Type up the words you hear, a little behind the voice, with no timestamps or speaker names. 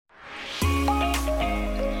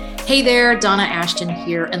Hey there, Donna Ashton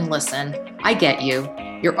here, and listen, I get you.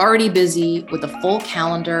 You're already busy with a full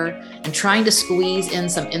calendar and trying to squeeze in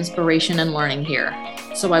some inspiration and learning here.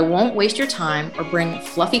 So I won't waste your time or bring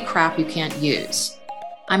fluffy crap you can't use.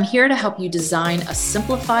 I'm here to help you design a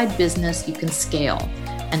simplified business you can scale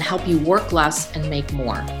and help you work less and make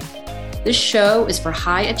more. This show is for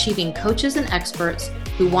high-achieving coaches and experts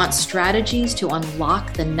who want strategies to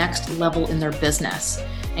unlock the next level in their business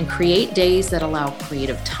and create days that allow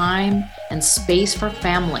creative time and space for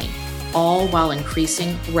family, all while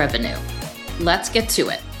increasing revenue. Let's get to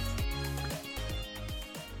it.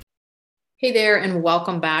 Hey there, and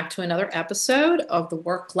welcome back to another episode of the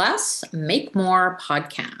Work Less, Make More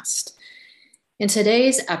podcast. In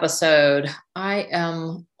today's episode, I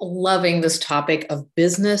am loving this topic of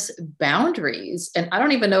business boundaries. And I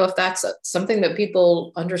don't even know if that's something that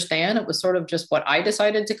people understand. It was sort of just what I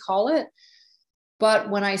decided to call it.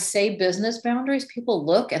 But when I say business boundaries, people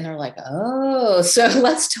look and they're like, oh, so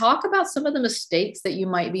let's talk about some of the mistakes that you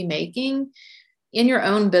might be making in your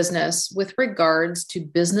own business with regards to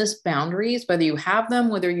business boundaries, whether you have them,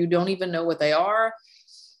 whether you don't even know what they are,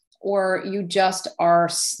 or you just are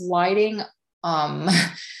sliding,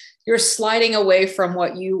 you're sliding away from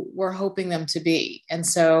what you were hoping them to be. And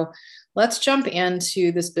so let's jump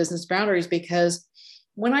into this business boundaries, because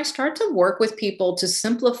when I start to work with people to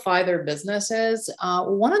simplify their businesses,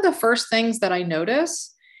 one of the first things that I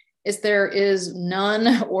notice is there is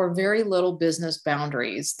none or very little business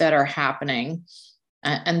boundaries that are happening.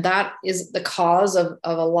 And that is the cause of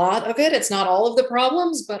a lot of it. It's not all of the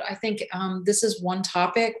problems, but I think this is one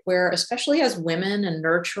topic where, especially as women and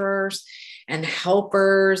nurturers and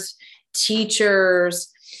helpers,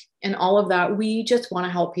 teachers, and all of that, we just want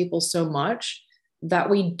to help people so much that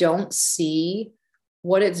we don't see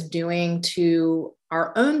what it's doing to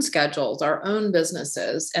our own schedules, our own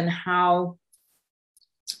businesses, and how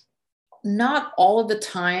not all of the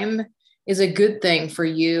time is a good thing for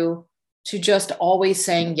you to just always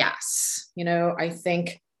saying yes. You know, I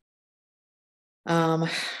think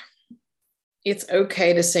it's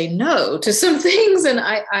okay to say no to some things. And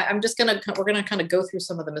we're going to kind of go through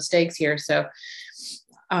some of the mistakes here. So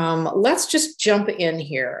let's just jump in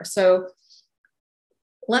here. So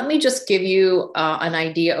let me just give you an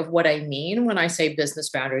idea of what I mean when I say business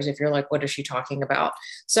boundaries. If you're like, what is she talking about?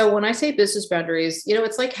 So when I say business boundaries, you know,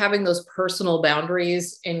 it's like having those personal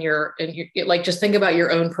boundaries in your like, just think about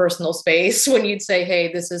your own personal space when you'd say,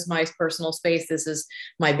 hey, this is my personal space. This is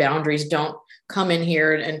my boundaries. Don't come in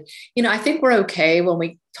here. And, you know, I think we're okay when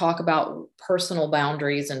we talk about personal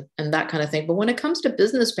boundaries and that kind of thing. But when it comes to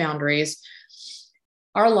business boundaries,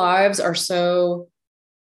 our lives are so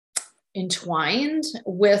entwined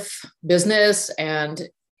with business, and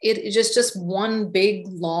it is just one big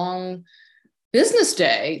long business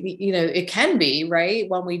day. You know, it can be, right,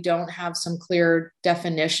 when we don't have some clear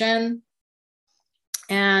definition.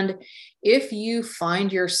 And if you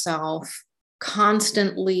find yourself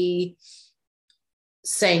constantly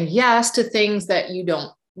saying yes to things that you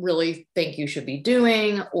don't really think you should be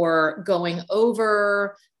doing, or going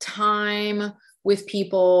over time with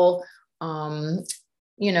people,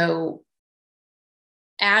 you know,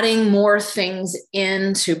 adding more things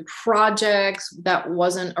into projects that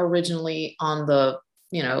wasn't originally on the,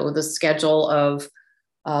 you know, the schedule of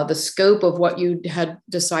the scope of what you had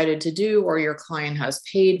decided to do or your client has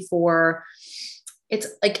paid for. It's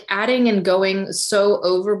like adding and going so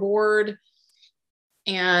overboard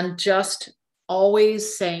and just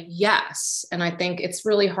always saying yes. And I think it's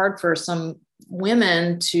really hard for some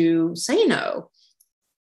women to say no.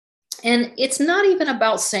 And it's not even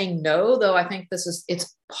about saying no, though. I think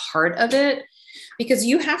it's part of it, because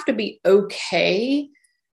you have to be okay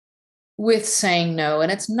with saying no.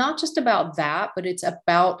 And it's not just about that, but it's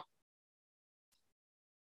about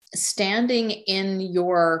standing in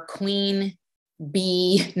your queen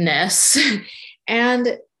bee-ness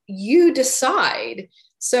and you decide.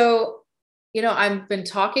 So, you know, I've been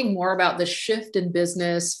talking more about the shift in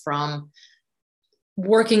business from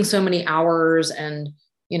working so many hours and,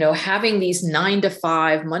 you know, having these 9 to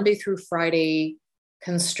 5, Monday through Friday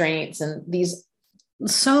constraints, and these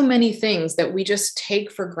so many things that we just take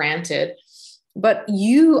for granted. But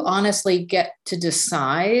you honestly get to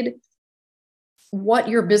decide what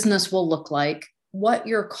your business will look like, what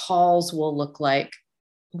your calls will look like,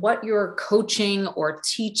 what your coaching or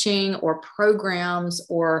teaching or programs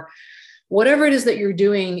or whatever it is that you're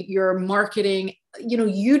doing, your marketing, you know,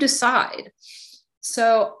 you decide.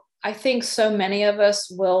 So I think so many of us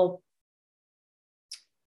will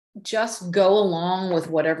just go along with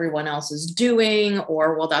what everyone else is doing,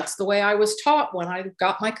 or, well, that's the way I was taught when I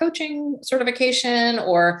got my coaching certification,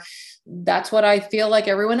 or that's what I feel like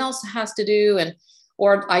everyone else has to do.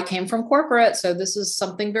 Or I came from corporate, so this is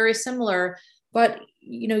something very similar. But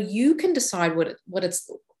you can decide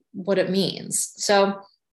what it means. So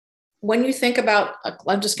when you think about,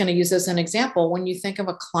 I'm just going to use this as an example. When you think of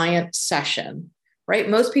a client session, right?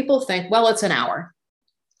 Most people think, well, it's an hour,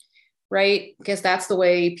 right? Because that's the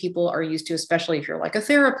way people are used to, especially if you're like a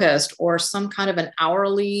therapist or some kind of an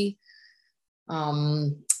hourly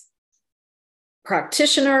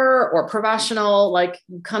practitioner or professional, like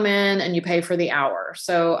you come in and you pay for the hour.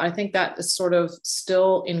 So I think that is sort of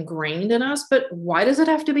still ingrained in us, but why does it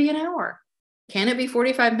have to be an hour? Can it be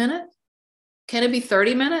 45 minutes? Can it be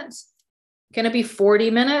 30 minutes? Can it be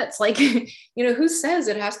 40 minutes? Like, who says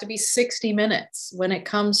it has to be 60 minutes when it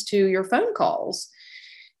comes to your phone calls?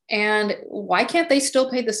 And why can't they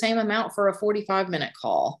still pay the same amount for a 45-minute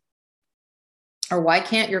call? Or why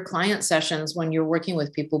can't your client sessions when you're working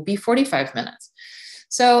with people be 45 minutes?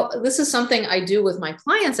 So this is something I do with my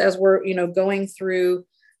clients as we're, going through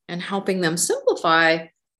and helping them simplify.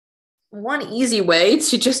 One easy way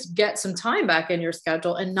to just get some time back in your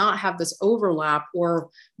schedule and not have this overlap or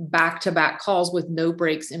back-to-back calls with no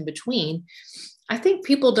breaks in between. I think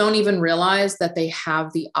people don't even realize that they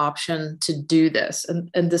have the option to do this.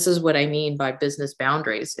 And this is what I mean by business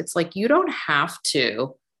boundaries. It's like, you don't have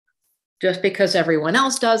to, just because everyone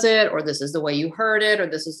else does it, or this is the way you heard it, or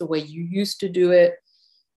this is the way you used to do it.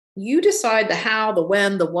 You decide the how, the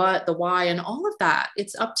when, the what, the why, and all of that.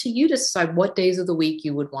 It's up to you to decide what days of the week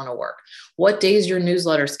you would want to work, what days your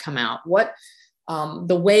newsletters come out, what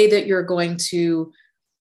the way that you're going to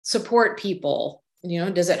support people.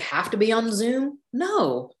 Does it have to be on Zoom?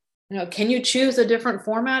 No. Can you choose a different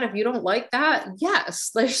format if you don't like that?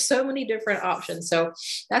 Yes, there's so many different options. So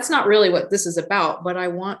that's not really what this is about, but I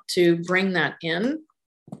want to bring that in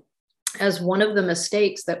as one of the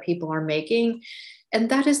mistakes that people are making. And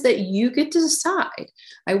that is that you get to decide.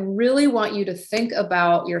 I really want you to think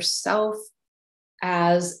about yourself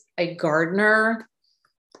as a gardener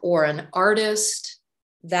or an artist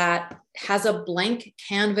that has a blank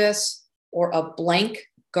canvas or a blank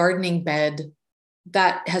gardening bed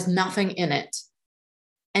that has nothing in it.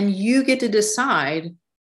 And you get to decide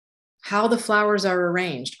how the flowers are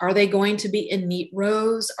arranged. Are they going to be in neat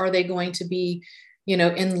rows? Are they going to be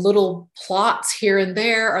in little plots here and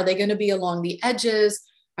there? Are they going to be along the edges?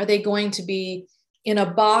 Are they going to be in a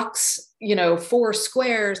box, 4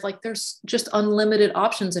 squares? Like, there's just unlimited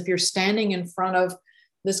options. If you're standing in front of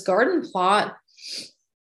this garden plot,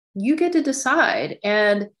 you get to decide,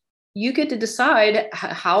 and you get to decide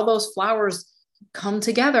how those flowers come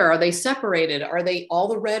together. Are they separated? Are they, all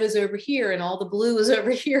the red is over here and all the blue is over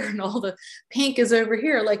here and all the pink is over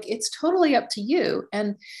here? Like, it's totally up to you.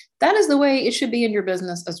 And that is the way it should be in your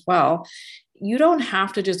business as well. You don't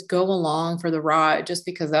have to just go along for the ride just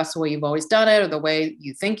because that's the way you've always done it, or the way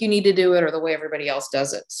you think you need to do it, or the way everybody else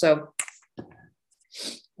does it. So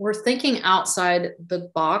we're thinking outside the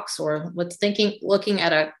box, or looking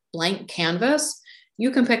at a blank canvas. You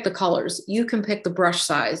can pick the colors. You can pick the brush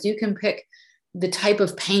size. You can pick the type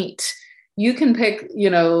of paint. You can pick,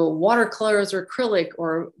 watercolors or acrylic,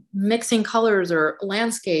 or mixing colors, or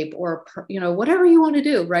landscape, or, whatever you want to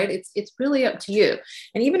do, right? It's really up to you.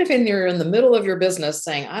 And even if you're in the middle of your business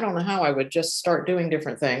saying, I don't know how I would just start doing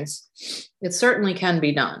different things, it certainly can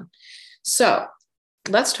be done. So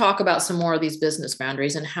let's talk about some more of these business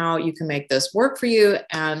boundaries and how you can make this work for you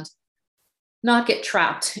and not get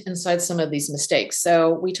trapped inside some of these mistakes.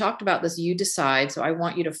 So we talked about this, you decide. So I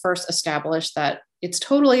want you to first establish that it's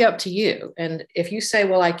totally up to you. And if you say,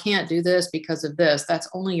 well, I can't do this because of this, that's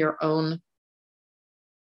only your own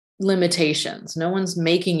limitations. No one's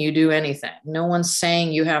making you do anything. No one's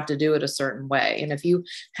saying you have to do it a certain way. And if you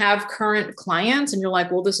have current clients and you're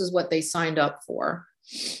like, well, this is what they signed up for,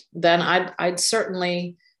 then I'd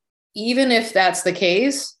certainly, even if that's the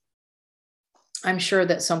case, I'm sure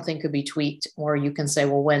that something could be tweaked, or you can say,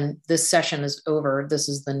 well, when this session is over, this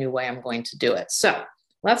is the new way I'm going to do it. So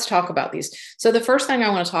let's talk about these. So the first thing I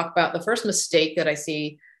want to talk about, the first mistake that I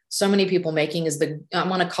see so many people making is I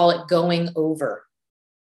want to call it going over.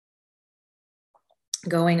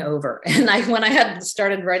 Going over. And when I had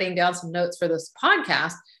started writing down some notes for this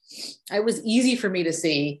podcast, it was easy for me to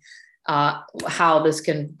see how this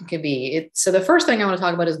can be. So the first thing I want to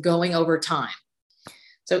talk about is going over time.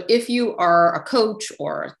 So if you are a coach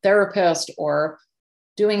or a therapist or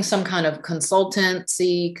doing some kind of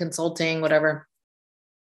consulting, whatever,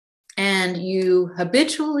 and you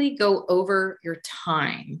habitually go over your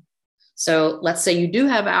time. So let's say you do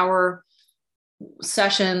have hour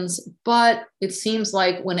sessions, but it seems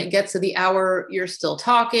like when it gets to the hour, you're still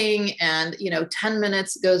talking, and 10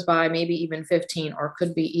 minutes goes by, maybe even 15, or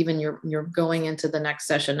could be even you're going into the next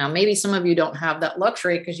session. Now, maybe some of you don't have that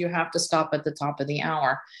luxury because you have to stop at the top of the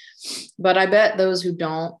hour, but I bet those who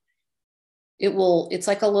don't, it's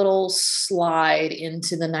like a little slide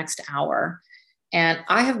into the next hour. And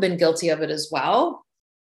I have been guilty of it as well.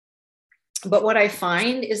 But what I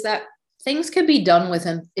find is that things can be done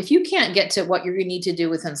within, if you can't get to what you need to do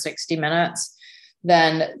within 60 minutes,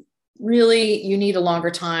 then really you need a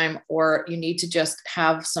longer time, or you need to just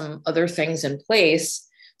have some other things in place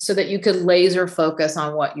so that you could laser focus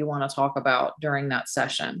on what you want to talk about during that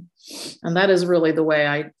session. And that is really the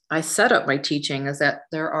way I set up my teaching, is that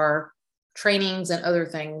there are trainings and other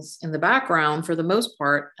things in the background for the most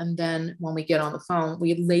part. And then when we get on the phone,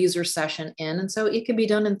 we laser session in. And so it can be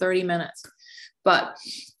done in 30 minutes. But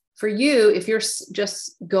for you, if you're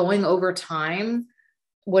just going over time,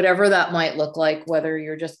 whatever that might look like, whether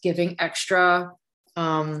you're just giving extra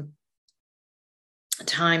time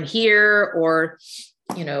here, or,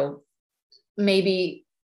 maybe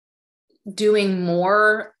doing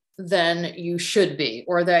more than you should be,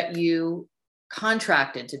 or that you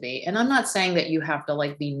contracted to be. And I'm not saying that you have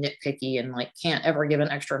to be nitpicky and can't ever give an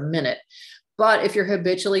extra minute, but if you're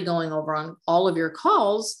habitually going over on all of your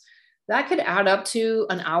calls, that could add up to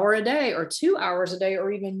an hour a day or 2 hours a day,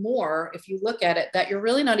 or even more if you look at it, that you're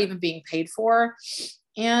really not even being paid for.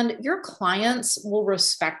 And your clients will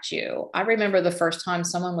respect you. I remember the first time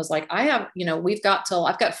someone was like, I've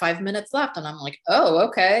got 5 minutes left. And I'm like, oh,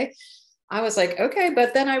 okay. I was like, okay.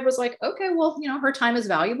 But then I was like, okay, well, her time is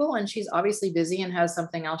valuable, and she's obviously busy and has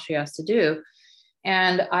something else she has to do.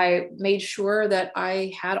 And I made sure that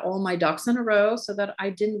I had all my ducks in a row so that I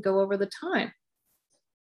didn't go over the time.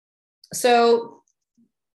 So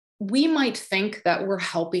we might think that we're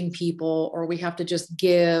helping people, or we have to just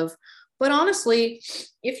give. But honestly,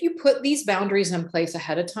 if you put these boundaries in place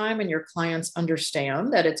ahead of time, and your clients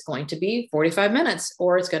understand that it's going to be 45 minutes,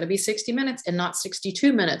 or it's going to be 60 minutes and not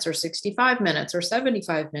 62 minutes or 65 minutes or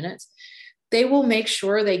 75 minutes, they will make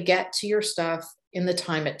sure they get to your stuff in the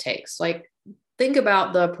time it takes. Think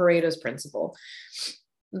about the Pareto's principle.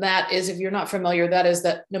 That is, if you're not familiar, that is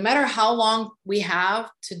that no matter how long we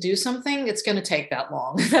have to do something, it's going to take that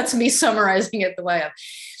long. That's me summarizing it the way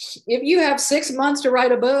if you have 6 months to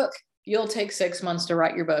write a book, you'll take 6 months to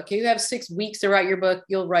write your book. If you have 6 weeks to write your book,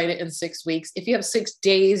 you'll write it in 6 weeks. If you have 6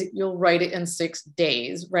 days, you'll write it in 6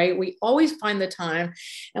 days, right? We always find the time,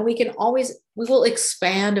 and we will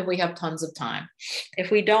expand if we have tons of time. If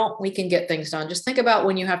we don't, we can get things done. Just think about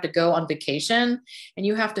when you have to go on vacation and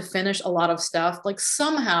you have to finish a lot of stuff,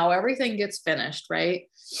 somehow everything gets finished, right?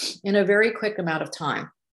 In a very quick amount of time.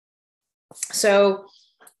 So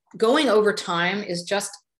going over time is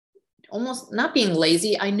just almost not being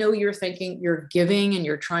lazy. I know you're thinking you're giving and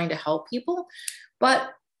you're trying to help people,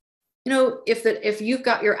 but if you've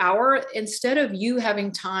got your hour, instead of you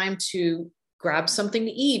having time to grab something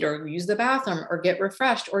to eat or use the bathroom or get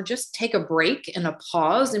refreshed or just take a break and a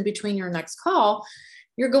pause in between your next call,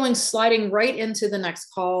 you're sliding right into the next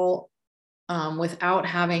call without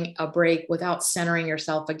having a break, without centering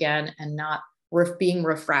yourself again, and not being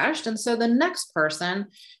refreshed. And so the next person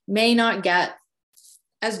may not get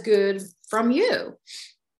as good from you.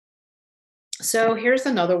 So here's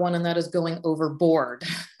another one, and that is going overboard.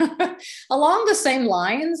 Along the same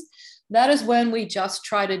lines, that is when we just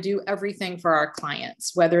try to do everything for our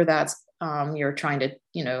clients, whether that's you're trying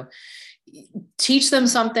to, teach them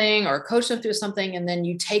something or coach them through something, and then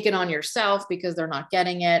you take it on yourself because they're not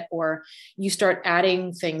getting it, or you start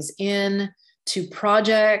adding things in to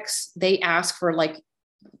projects. They ask for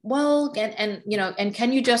well, and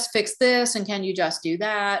can you just fix this? And can you just do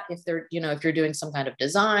that? If you're doing some kind of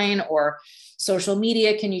design or social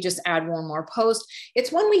media, can you just add one more post?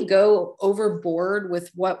 It's when we go overboard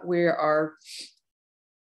with what we are.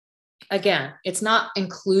 Again, it's not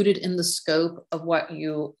included in the scope of what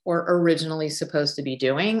you were originally supposed to be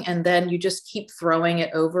doing. And then you just keep throwing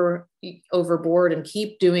it overboard and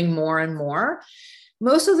keep doing more and more.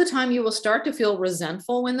 Most of the time you will start to feel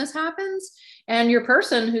resentful when this happens. And your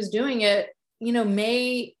person who's doing it,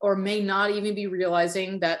 may or may not even be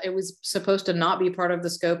realizing that it was supposed to not be part of the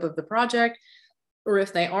scope of the project. Or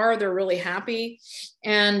if they are, they're really happy.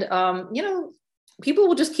 And, people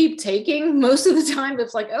will just keep taking. Most of the time.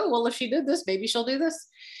 It's oh, well, if she did this, maybe she'll do this.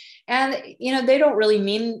 And, they don't really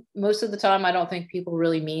mean, most of the time, I don't think people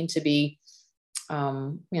really mean to be,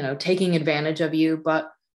 taking advantage of you.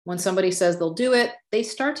 But When somebody says they'll do it, they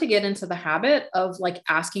start to get into the habit of like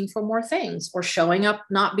asking for more things or showing up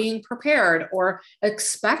not being prepared or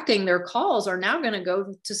expecting their calls are now going to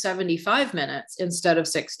go to 75 minutes instead of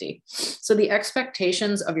 60. So the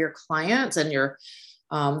expectations of your clients and your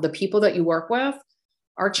the people that you work with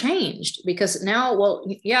are changed because now, well,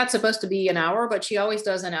 yeah, it's supposed to be an hour, but she always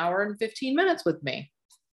does an hour and 15 minutes with me.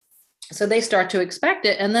 So they start to expect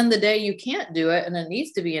it. And then the day you can't do it and it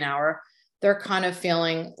needs to be an hour, they're kind of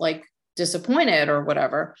feeling like disappointed or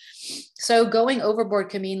whatever. So going overboard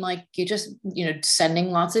can mean like you just,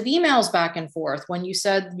 sending lots of emails back and forth when you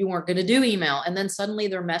said you weren't going to do email. And then suddenly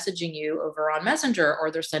they're messaging you over on Messenger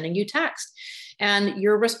or they're sending you text and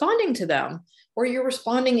you're responding to them or you're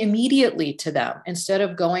responding immediately to them instead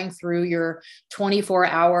of going through your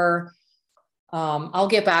 24-hour I'll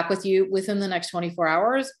get back with you within the next 24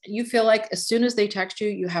 hours. You feel like as soon as they text you,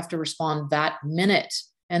 you have to respond that minute.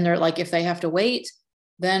 And they're like, if they have to wait,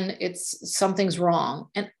 then it's something's wrong.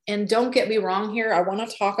 And don't get me wrong here. I want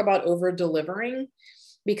to talk about over delivering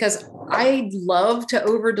because I love to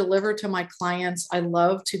over deliver to my clients. I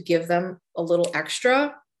love to give them a little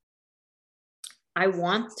extra. I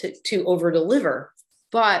want to over deliver,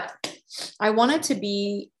 but I want it to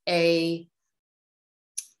be a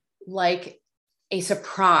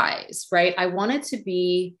surprise, right? I want it to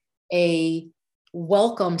be a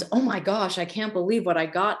welcomed, oh my gosh, I can't believe what I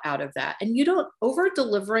got out of that. And over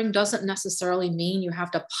delivering doesn't necessarily mean you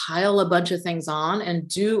have to pile a bunch of things on and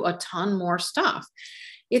do a ton more stuff.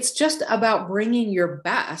 It's just about bringing your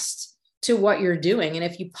best to what you're doing. And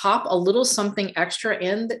if you pop a little something extra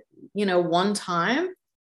in, one time,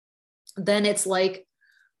 then it's like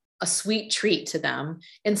a sweet treat to them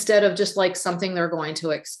instead of just like something they're going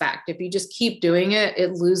to expect. If you just keep doing it,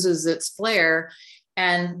 it loses its flair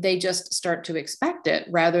and they just start to expect it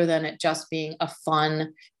rather than it just being a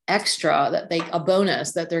fun extra a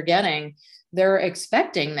bonus that they're getting. They're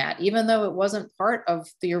expecting that even though it wasn't part of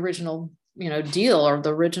the original, deal or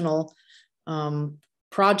the original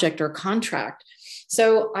project or contract.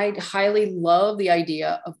 So I highly love the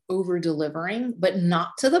idea of over delivering, but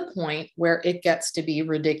not to the point where it gets to be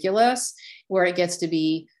ridiculous, where it gets to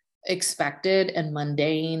be expected and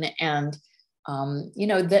mundane. And,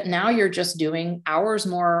 that now you're just doing hours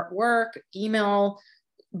more work, email,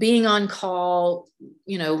 being on call,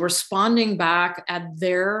 responding back at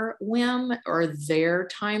their whim or their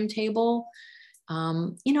timetable.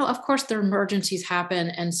 Of course, there emergencies happen,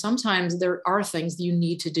 and sometimes there are things you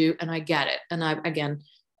need to do, and I get it. And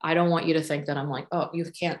I don't want you to think that I'm like, oh, you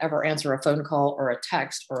can't ever answer a phone call or a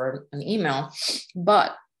text or an email,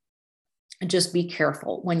 but just be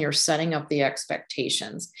careful when you're setting up the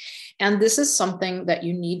expectations. And this is something that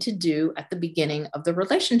you need to do at the beginning of the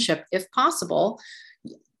relationship, if possible.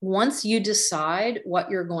 Once you decide what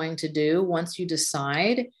you're going to do, once you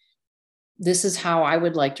decide this is how I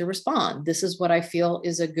would like to respond. This is what I feel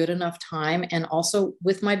is a good enough time. And also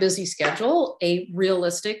with my busy schedule, a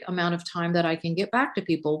realistic amount of time that I can get back to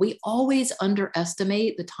people. We always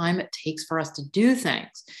underestimate the time it takes for us to do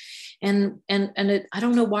things. And I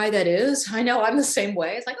don't know why that is. I know I'm the same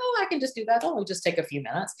way. It's like, oh, I can just do that. It'll only just take a few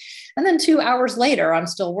minutes. And then 2 hours later, I'm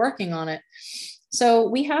still working on it. So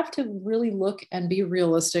we have to really look and be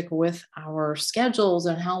realistic with our schedules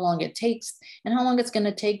and how long it takes and how long it's going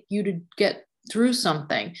to take you to get through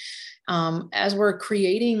something. As we're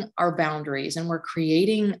creating our boundaries and we're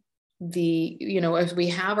creating as we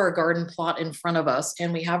have our garden plot in front of us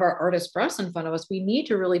and we have our artist brush in front of us, we need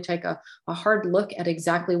to really take a hard look at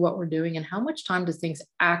exactly what we're doing and how much time do things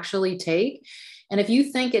actually take. And if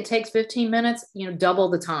you think it takes 15 minutes, double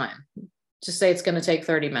the time. Just say it's going to take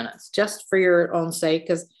 30 minutes just for your own sake,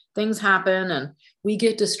 because things happen and we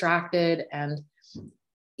get distracted. And,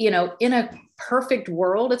 in a perfect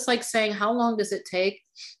world, it's like saying, how long does it take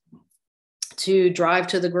to drive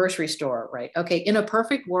to the grocery store, right? Okay. In a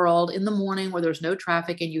perfect world, in the morning where there's no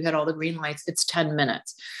traffic and you hit all the green lights, it's 10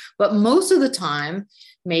 minutes. But most of the time,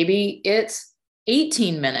 maybe it's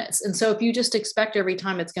 18 minutes. And so if you just expect every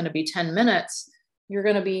time it's going to be 10 minutes, you're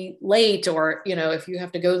going to be late, or, if you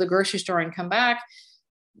have to go to the grocery store and come back,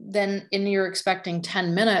 then you're expecting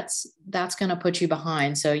 10 minutes, that's going to put you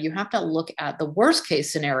behind. So you have to look at the worst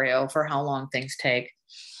case scenario for how long things take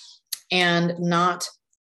and not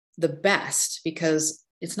the best, because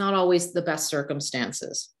it's not always the best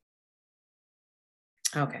circumstances.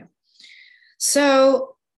 Okay.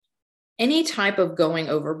 So any type of going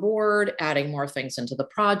overboard, adding more things into the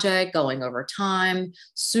project, going over time,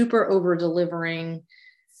 super over delivering,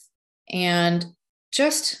 and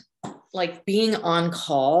just like being on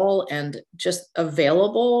call and just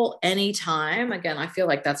available anytime. Again, I feel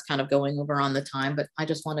like that's kind of going over on the time, but I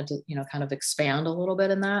just wanted to, kind of expand a little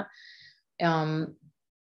bit in that.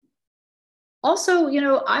 Also,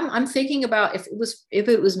 I'm thinking about if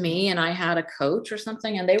it was me and I had a coach or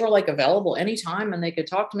something and they were like available anytime and they could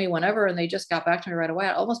talk to me whenever and they just got back to me right away,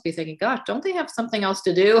 I'd almost be thinking, gosh, don't they have something else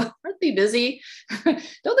to do? Aren't they busy?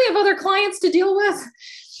 Don't they have other clients to deal with?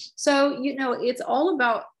 So, it's all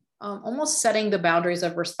about almost setting the boundaries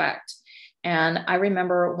of respect. And I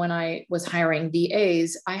remember when I was hiring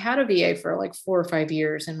VAs, I had a VA for like 4 or 5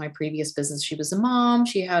 years in my previous business. She was a mom.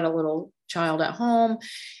 She had a little child at home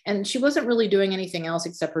and she wasn't really doing anything else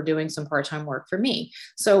except for doing some part-time work for me.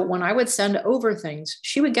 So when I would send over things,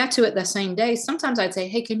 she would get to it the same day. Sometimes I'd say,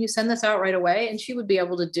 hey, can you send this out right away? And she would be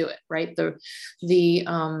able to do it, right? There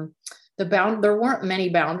weren't many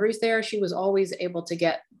boundaries there. She was always able to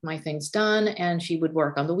get my things done and she would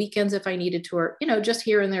work on the weekends if I needed to, or, just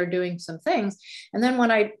here and there doing some things. And then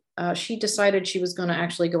when she decided she was going to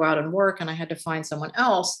actually go out and work and I had to find someone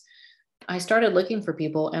else, I started looking for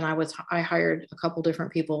people and I hired a couple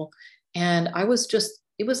different people and it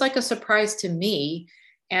was like a surprise to me.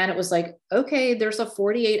 And it was like, okay, there's a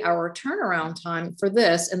 48-hour turnaround time for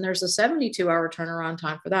this. And there's a 72-hour turnaround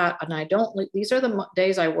time for that. And these are the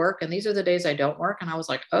days I work and these are the days I don't work. And I was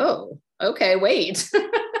like, oh, okay, wait.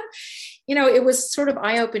 It was sort of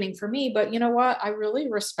eye-opening for me, but you know what? I really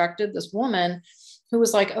respected this woman who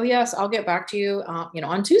was like, oh yes, I'll get back to you,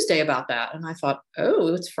 on Tuesday about that. And I thought,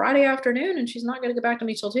 oh, it's Friday afternoon and she's not going to get back to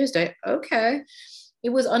me till Tuesday. Okay. It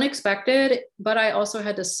was unexpected, but I also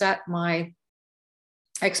had to set my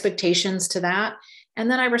expectations to that. And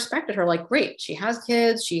then I respected her, like, great, she has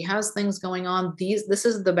kids, she has things going on. This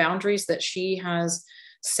is the boundaries that she has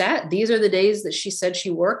set. These are the days that she said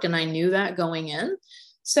she worked. And I knew that going in.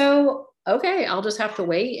 So, okay, I'll just have to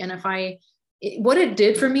wait. And what it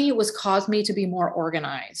did for me was cause me to be more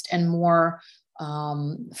organized and more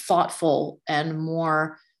thoughtful and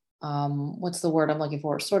more, what's the word I'm looking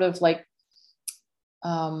for? Sort of like,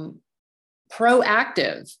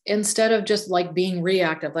 proactive instead of just like being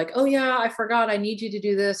reactive, like, oh yeah, I forgot, I need you to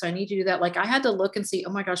do this, I need you to do that. Like I had to look and see,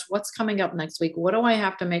 oh my gosh, what's coming up next week? What do I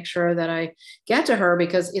have to make sure that I get to her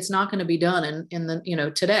because it's not going to be done in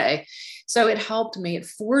the, today. So it helped me, it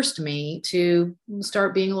forced me to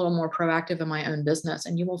start being a little more proactive in my own business.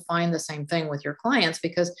 And you will find the same thing with your clients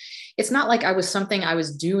because it's not like I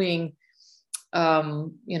was doing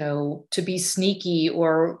to be sneaky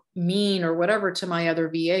or mean or whatever to my other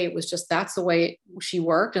VA. It was just, that's the way she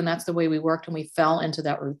worked and that's the way we worked. And we fell into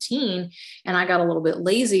that routine. And I got a little bit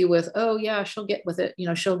lazy with, oh yeah, she'll get with it.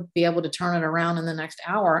 She'll be able to turn it around in the next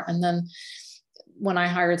hour. And then when I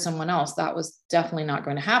hired someone else, that was definitely not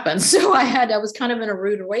going to happen. So I was kind of in a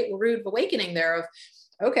rude awakening there of,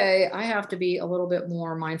 okay, I have to be a little bit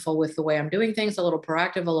more mindful with the way I'm doing things, a little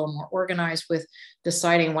proactive, a little more organized with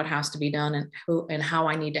deciding what has to be done and who and how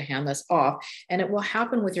I need to hand this off. And it will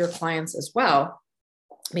happen with your clients as well,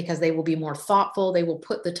 because they will be more thoughtful. They will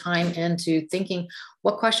put the time into thinking,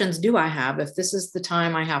 what questions do I have? If this is the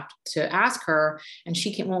time I have to ask her and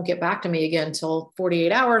she won't get back to me again until 48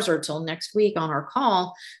 hours or till next week on our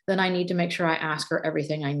call, then I need to make sure I ask her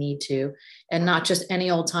everything I need to, and not just any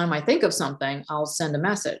old time I think of something, I'll send a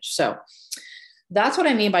message. So that's what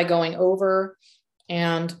I mean by going over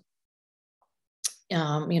and,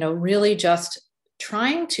 really just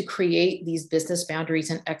trying to create these business boundaries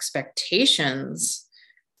and expectations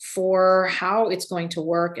for how it's going to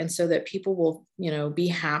work. And so that people will, be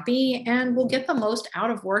happy and will get the most out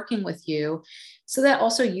of working with you, so that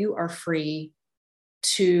also you are free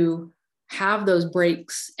to have those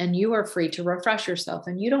breaks and you are free to refresh yourself.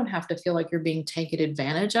 And you don't have to feel like you're being taken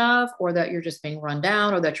advantage of, or that you're just being run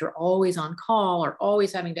down, or that you're always on call or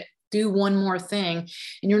always having to do one more thing.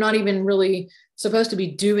 And you're not even really supposed to be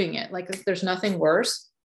doing it. Like there's nothing worse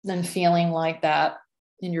than feeling like that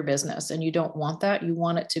in your business. And you don't want that. You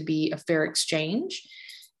want it to be a fair exchange.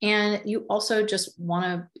 And you also just want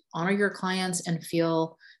to honor your clients and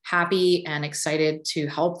feel happy and excited to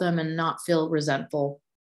help them and not feel resentful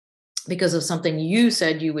because of something you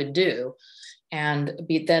said you would do, and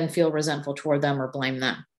then feel resentful toward them or blame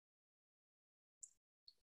them.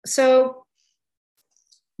 So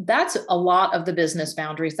that's a lot of the business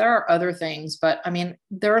boundaries. There are other things, but I mean,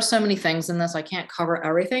 there are so many things in this, I can't cover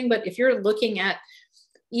everything. But if you're looking at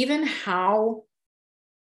even how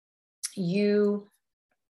you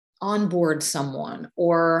onboard someone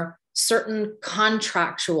or certain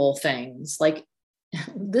contractual things, like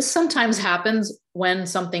this sometimes happens when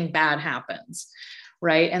something bad happens,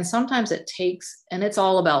 right? And sometimes it takes, and it's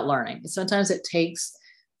all about learning. Sometimes it takes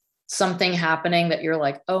something happening that you're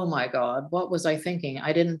like, oh my God, what was I thinking?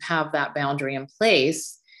 I didn't have that boundary in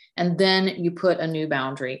place. And then you put a new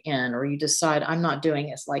boundary in, or you decide I'm not doing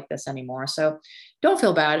it like this anymore. So don't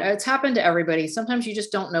feel bad. It's happened to everybody. Sometimes you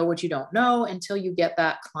just don't know what you don't know until you get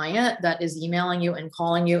that client that is emailing you and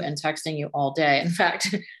calling you and texting you all day. In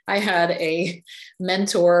fact, I had a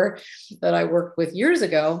mentor that I worked with years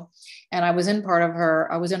ago, and I was in her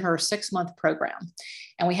 6-month program,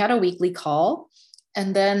 and we had a weekly call.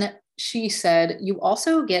 And then she said, you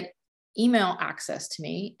also get email access to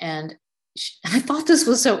me. And I thought this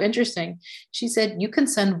was so interesting. She said, you can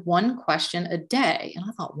send one question a day. And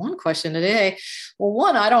I thought, one question a day? Well,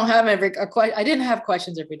 one, I don't have I didn't have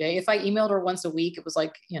questions every day. If I emailed her once a week, it was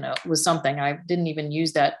like, it was something. I didn't even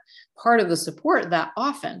use that part of the support that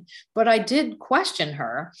often, but I did question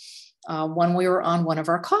her when we were on one of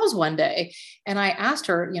our calls one day. And I asked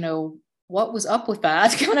her, what was up with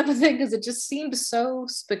that kind of a thing? Because it just seemed so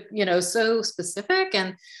specific.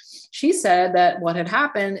 And she said that what had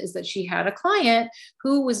happened is that she had a client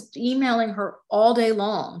who was emailing her all day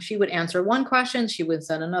long. She would answer one question, she would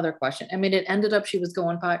send another question. I mean, it ended up she was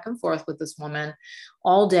going back and forth with this woman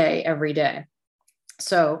all day, every day.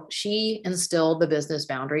 So she instilled the business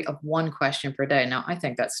boundary of one question per day. Now, I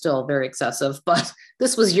think that's still very excessive, but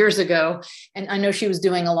this was years ago. And I know she was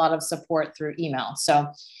doing a lot of support through email. So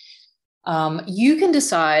you can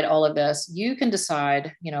decide all of this. You can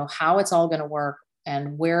decide, how it's all going to work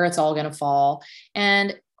and where it's all going to fall.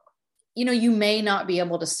 And, you may not be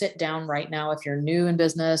able to sit down right now if you're new in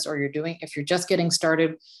business, or if you're just getting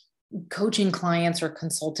started coaching clients or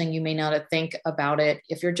consulting, you may not think about it.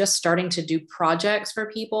 If you're just starting to do projects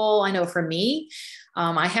for people, I know for me,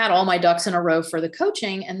 I had all my ducks in a row for the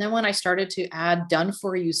coaching. And then when I started to add done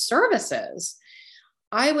for you services,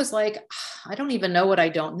 I was like, I don't even know what I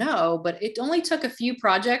don't know, but it only took a few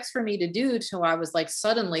projects for me to do till I was like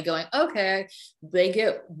suddenly going, okay, they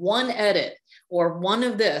get one edit or one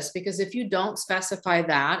of this, because if you don't specify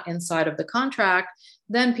that inside of the contract,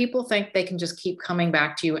 then people think they can just keep coming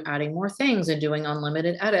back to you, adding more things and doing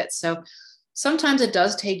unlimited edits. So sometimes it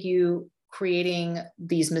does take you creating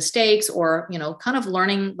these mistakes or, kind of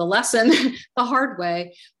learning the lesson the hard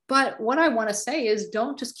way. But what I want to say is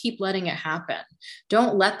don't just keep letting it happen.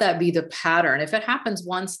 Don't let that be the pattern. If it happens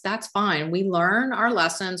once, that's fine. We learn our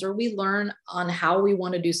lessons, or we learn on how we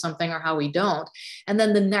want to do something or how we don't. And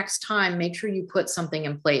then the next time, make sure you put something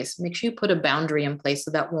in place. Make sure you put a boundary in place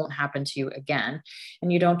so that won't happen to you again.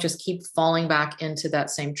 And you don't just keep falling back into that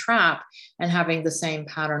same trap and having the same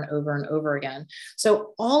pattern over and over again.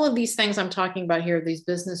 So all of these things I'm talking about here, these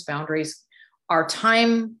business boundaries, are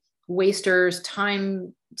time wasters,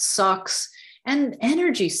 time sucks, and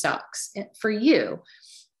energy sucks for you.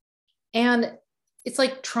 And it's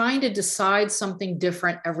like trying to decide something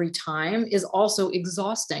different every time is also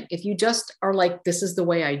exhausting. If you just are like, this is the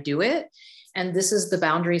way I do it, and this is the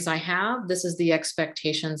boundaries I have, this is the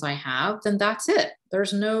expectations I have, then that's it.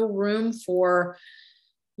 There's no room for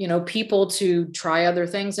people to try other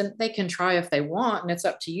things, and they can try if they want. And it's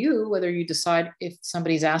up to you whether you decide if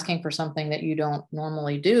somebody's asking for something that you don't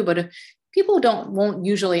normally do. But if people won't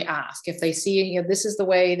usually ask, if they see, this is the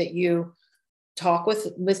way that you talk with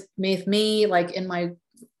me, like in my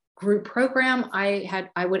group program,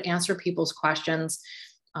 I would answer people's questions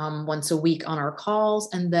once a week on our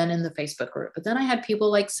calls, and then in the Facebook group. But then I had people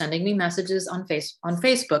like sending me messages on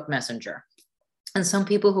Facebook Messenger. And some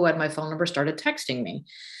people who had my phone number started texting me.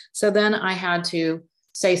 So then I had to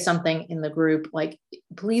say something in the group, like,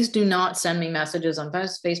 please do not send me messages on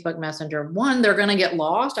Facebook Messenger. One, they're going to get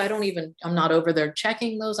lost. I'm not over there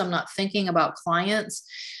checking those. I'm not thinking about clients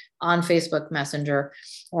on Facebook Messenger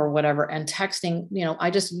or whatever. And texting,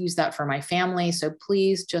 I just use that for my family. So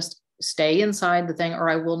please just stay inside the thing, or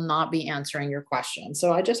I will not be answering your questions.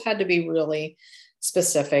 So I just had to be really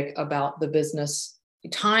specific about the business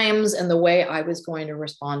times and the way I was going to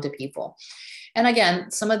respond to people. And again,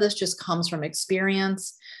 some of this just comes from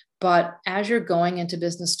experience, but as you're going into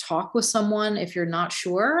business, talk with someone. If you're not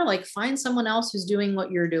sure, like find someone else who's doing what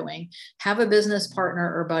you're doing, have a business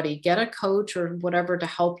partner or buddy, get a coach or whatever to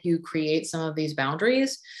help you create some of these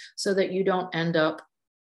boundaries so that you don't end up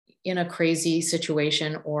in a crazy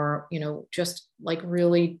situation or, just like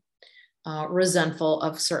really resentful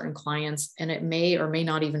of certain clients. And it may or may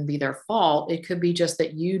not even be their fault. It could be just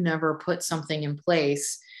that you never put something in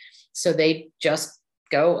place. So they just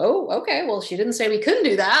go, oh, okay, well, she didn't say we couldn't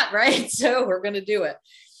do that, right? So we're going to do it.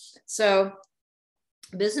 So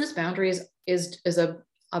business boundaries is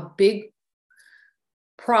a big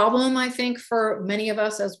problem, I think, for many of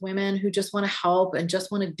us as women who just want to help and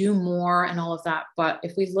just want to do more and all of that. But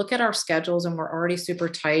if we look at our schedules and we're already super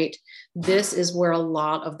tight, this is where a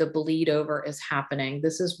lot of the bleed over is happening.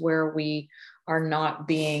 This is where we are not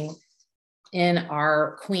being in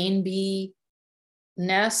our queen bee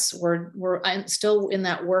ness. We're still in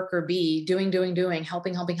that worker bee, doing,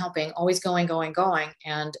 helping, always going.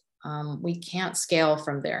 And we can't scale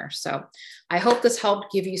from there. So I hope this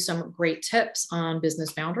helped give you some great tips on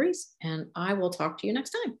business boundaries, and I will talk to you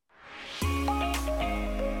next time.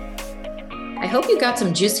 I hope you got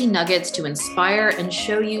some juicy nuggets to inspire and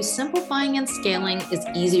show you simplifying and scaling is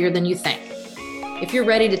easier than you think. If you're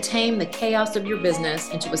ready to tame the chaos of your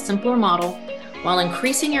business into a simpler model while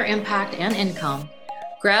increasing your impact and income,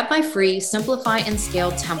 grab my free Simplify and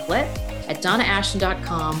Scale template at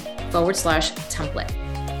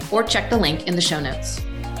donnaashton.com/template, or check the link in the show notes.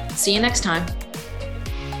 See you next time.